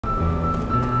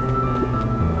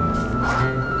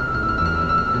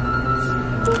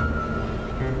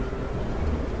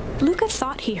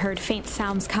thought he heard faint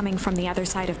sounds coming from the other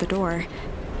side of the door.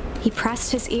 He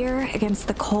pressed his ear against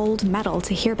the cold metal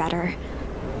to hear better.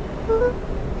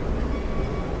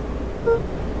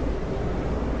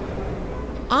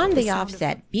 On the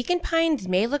offset, Beacon Pines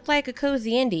may look like a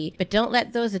cozy indie, but don't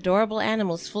let those adorable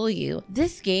animals fool you.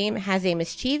 This game has a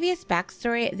mischievous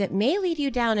backstory that may lead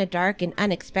you down a dark and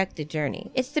unexpected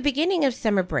journey. It's the beginning of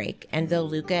summer break, and though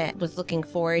Luca was looking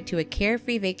forward to a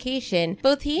carefree vacation,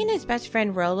 both he and his best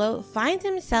friend Rollo find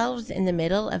themselves in the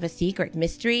middle of a secret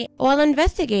mystery. While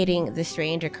investigating the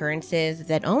strange occurrences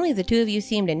that only the two of you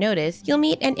seem to notice, you'll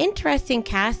meet an interesting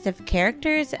cast of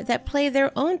characters that play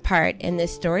their own part in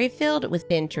this story filled with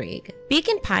intrigue.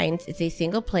 Beacon Pines is a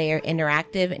single-player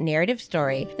interactive narrative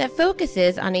story that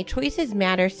focuses on a choices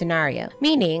matter scenario,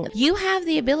 meaning you have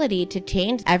the ability to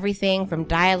change everything from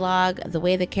dialogue, the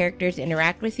way the characters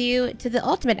interact with you, to the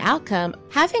ultimate outcome.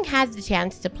 Having had the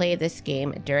chance to play this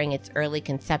game during its early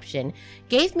conception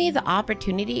gave me the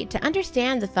opportunity to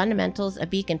understand the fundamentals of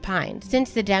Beacon Pines.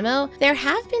 Since the demo, there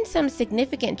have been some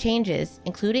significant changes,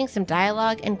 including some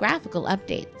dialogue and graphical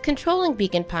updates. Controlling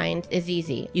Beacon Pines is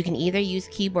easy. You can either use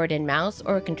keyboard and mouse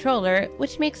or a controller,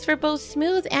 which makes for both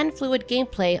smooth and fluid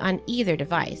gameplay on either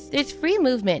device. There's free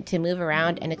movement to move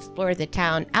around and explore the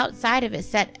town outside of its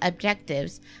set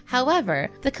objectives. However,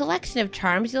 the collection of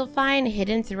charms you'll find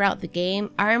hidden throughout the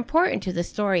game are important to the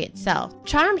story itself.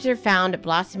 Charms are found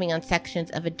blossoming on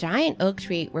sections of a giant oak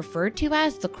tree referred to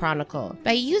as the Chronicle.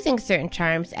 By using certain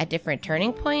charms at different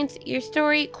turning points, your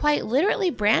story quite literally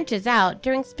branches out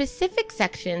during specific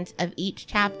sections of each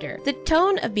chapter. The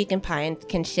tone of Beacon Pines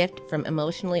can shift from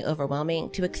emotionally overwhelming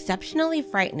to exceptionally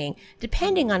frightening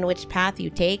depending on which path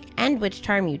you take and which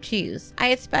charm you choose. I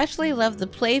especially love the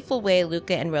playful way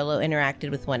Luca and Rollo interacted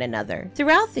with one another.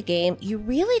 Throughout the game, you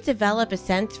really develop a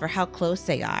sense for how close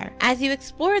they are. As you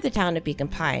explore the town of Beacon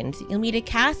Pines, you'll meet a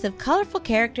cast of colorful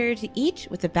characters, each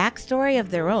with a backstory of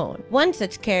their own. One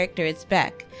such character is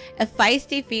Beck, a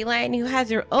feisty feline who has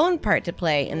her own part to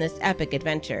play in this epic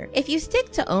adventure. If you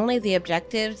stick to only the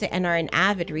objectives and are an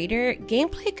avid reader,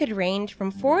 gameplay could range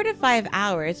from 4 to 5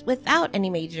 hours without any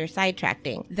major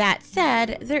sidetracking. That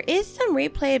said, there is some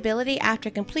replayability after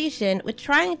completion with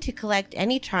trying to collect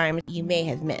any charms you may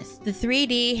have missed. The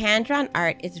 3D hand-drawn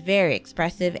art is very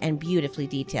expressive and beautifully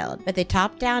detailed. With a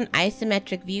top-down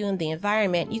isometric view in the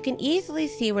environment, you can easily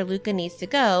see where Luca needs to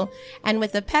go, and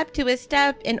with a pep to his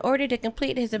step in order to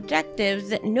complete his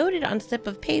objectives noted on a slip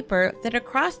of paper that are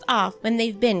crossed off when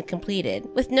they've been completed.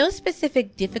 With no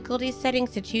specific difficulty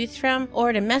settings to choose from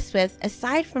or to mess with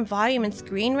aside from volume and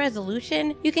screen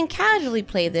resolution, you can casually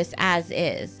play this as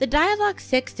is. The dialogue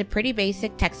sticks to pretty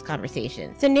basic text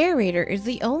conversations. The narrator is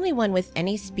the only one with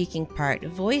any speaking part,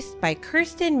 voiced by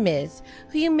Kirsten Miz,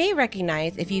 who you may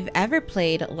recognize if you've ever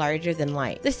played Larger Than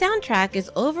Life. The soundtrack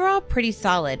is overall pretty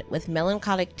solid, with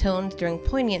melancholic tones during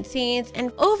poignant scenes,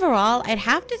 and overall I'd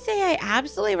have to say I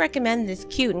absolutely recommend this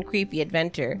cute and creepy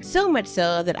adventure, so much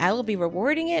so that I will be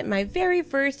rewarding it my very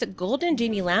first Golden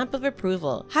Genie lamp of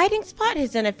approval. Hiding Spot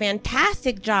has done a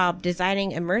fantastic job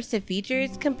designing immersive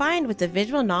features combined with a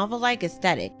visual novel-like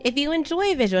aesthetic. If you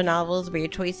enjoy visual novels where your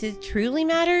choices truly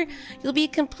matter, you'll be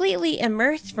completely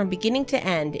immersed from beginning to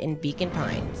end in Beacon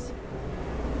Pines.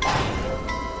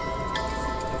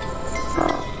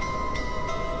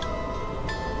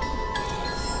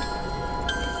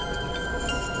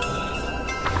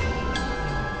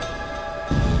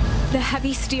 The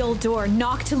heavy steel door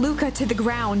knocked Luca to the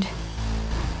ground.